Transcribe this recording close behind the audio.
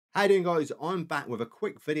How you doing, guys? I'm back with a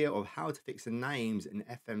quick video of how to fix the names in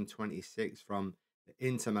FM26 from the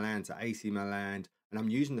Inter Milan to AC Milan, and I'm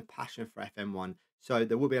using the Passion for FM1. So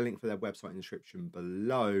there will be a link for their website in the description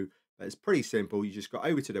below, but it's pretty simple. You just go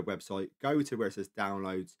over to their website, go to where it says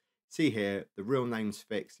downloads, see here the Real Names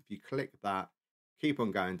Fix. If you click that, keep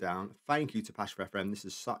on going down. Thank you to Passion for FM. This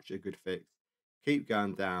is such a good fix. Keep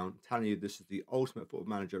going down, telling you this is the Ultimate Football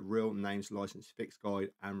Manager Real Names License Fix Guide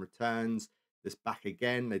and Returns. This back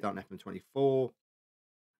again. They don't FM24.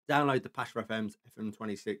 Download the Passion for FM's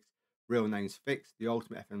FM26 Real Names Fix, the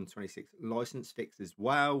Ultimate FM26 License Fix as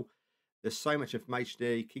well. There's so much information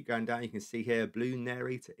here. You keep going down. You can see here Blue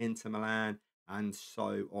Neri to Inter Milan and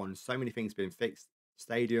so on. So many things being fixed.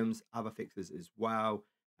 Stadiums, other fixes as well.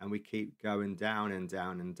 And we keep going down and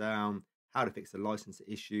down and down. How to fix the license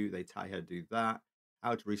issue. They tell you how to do that.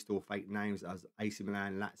 How to restore fake names as AC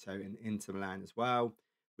Milan, Lazio, and Inter Milan as well.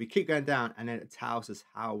 We keep going down and then it tells us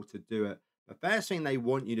how to do it. The first thing they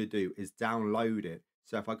want you to do is download it.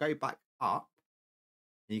 So if I go back up,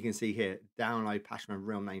 you can see here, download Passion for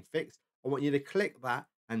Real Name Fix. I want you to click that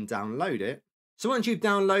and download it. So once you've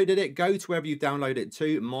downloaded it, go to wherever you've downloaded it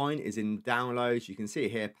to. Mine is in downloads. You can see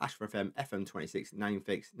it here, Passion for FM FM26 Name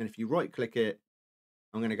Fix. And then if you right click it,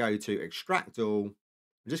 I'm going to go to extract all.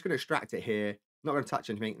 I'm just going to extract it here. Not going to touch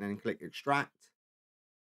anything and then click extract.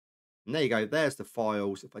 And there you go, there's the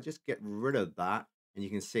files. If I just get rid of that, and you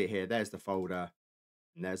can see it here, there's the folder,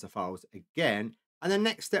 and there's the files again. And the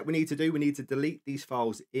next step we need to do, we need to delete these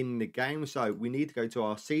files in the game. So we need to go to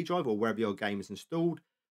our C drive or wherever your game is installed.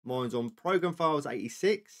 Mine's on Program Files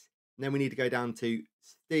 86. And then we need to go down to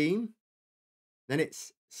Steam. Then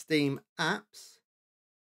it's Steam Apps.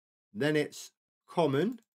 Then it's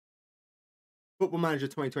Common. Football Manager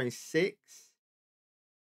 2026.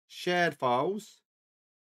 Shared Files.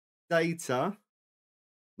 Data,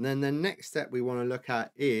 and then the next step we want to look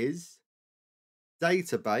at is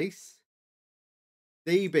database,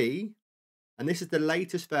 DB, and this is the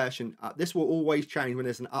latest version. This will always change when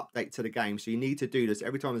there's an update to the game, so you need to do this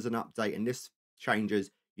every time there's an update and this changes.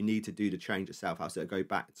 You need to do the change itself, so it'll go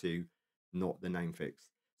back to not the name fix.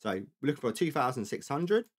 So we're looking for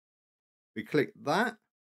 2600. We click that,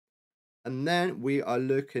 and then we are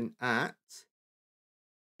looking at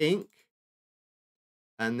ink.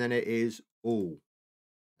 And then it is all.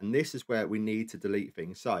 And this is where we need to delete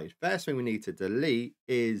things. So first thing we need to delete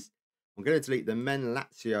is, I'm going to delete the Men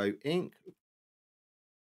Lazio ink.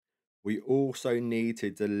 We also need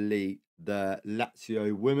to delete the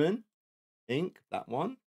Lazio Women ink, that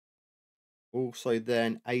one. Also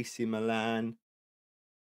then AC Milan,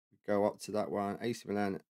 go up to that one, AC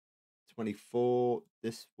Milan 24,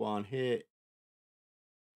 this one here.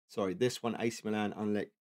 Sorry, this one, AC Milan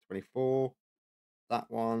Unlicked 24. That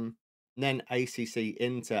one, and then ACC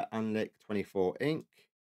Inter Unlick 24 ink,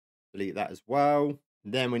 delete that as well.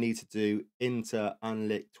 And then we need to do Inter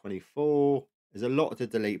Unlick 24. There's a lot to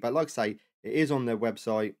delete, but like I say, it is on their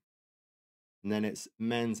website. And then it's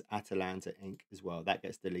Men's Atalanta ink as well. That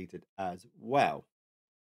gets deleted as well.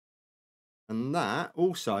 And that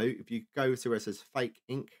also, if you go to where it says fake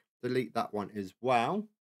ink, delete that one as well.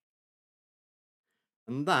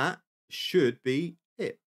 And that should be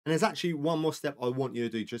it. And there's actually one more step I want you to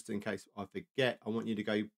do just in case I forget. I want you to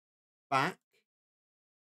go back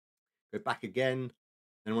again.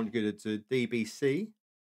 And I want you to go to DBC. I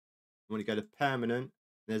want to go to permanent.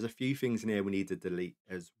 There's a few things in here we need to delete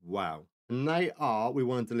as well. And they are, we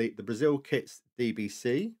want to delete the Brazil Kits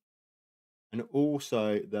DBC. And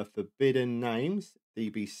also the Forbidden Names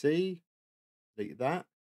DBC. Delete that.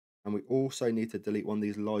 And we also need to delete one of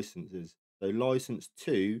these licenses. So license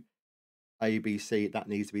 2. ABC, that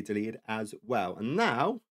needs to be deleted as well. And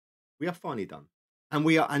now we are finally done. And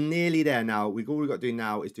we are nearly there now. All we've got to do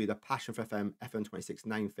now is do the Passion for FM FM26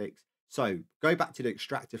 name fix. So go back to the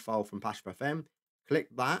extracted file from Passion for FM, click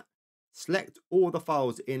that, select all the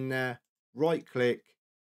files in there, right click,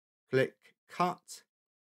 click cut,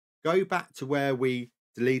 go back to where we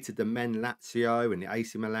deleted the Men Lazio and the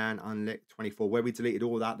AC Milan Unlicked 24, where we deleted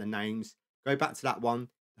all that, the names. Go back to that one.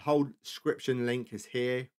 The whole description link is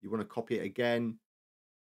here. You want to copy it again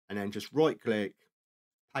and then just right click,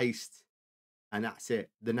 paste, and that's it.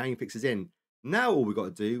 The name fix is in. Now all we've got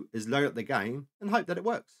to do is load up the game and hope that it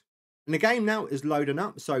works. And the game now is loading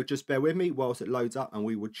up, so just bear with me whilst it loads up and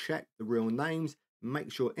we will check the real names and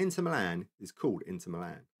make sure Inter Milan is called Inter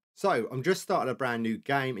Milan. So I'm just started a brand new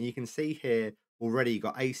game and you can see here already you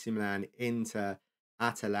got AC Milan, Inter,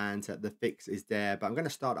 Atalanta, the fix is there, but I'm going to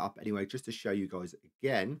start it up anyway just to show you guys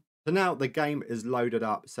again. So now the game is loaded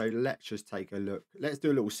up, so let's just take a look. Let's do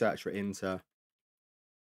a little search for Inter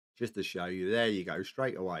just to show you. There you go,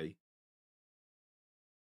 straight away.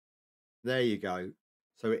 There you go.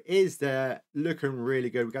 So it is there, looking really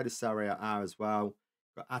good. We go to Serie A as well.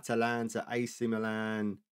 Got Atalanta, AC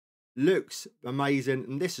Milan. Looks amazing,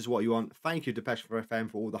 and this is what you want. Thank you to Passion for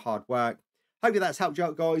FM for all the hard work. Hopefully that's helped you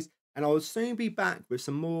out, guys. And I'll soon be back with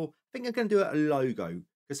some more. I think I'm going to do a logo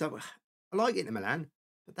because I like Inter Milan,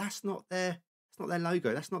 but that's not their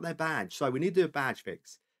logo. That's not their badge. So we need to do a badge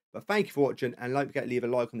fix. But thank you for watching, and don't forget to leave a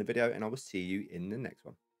like on the video, and I will see you in the next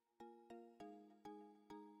one.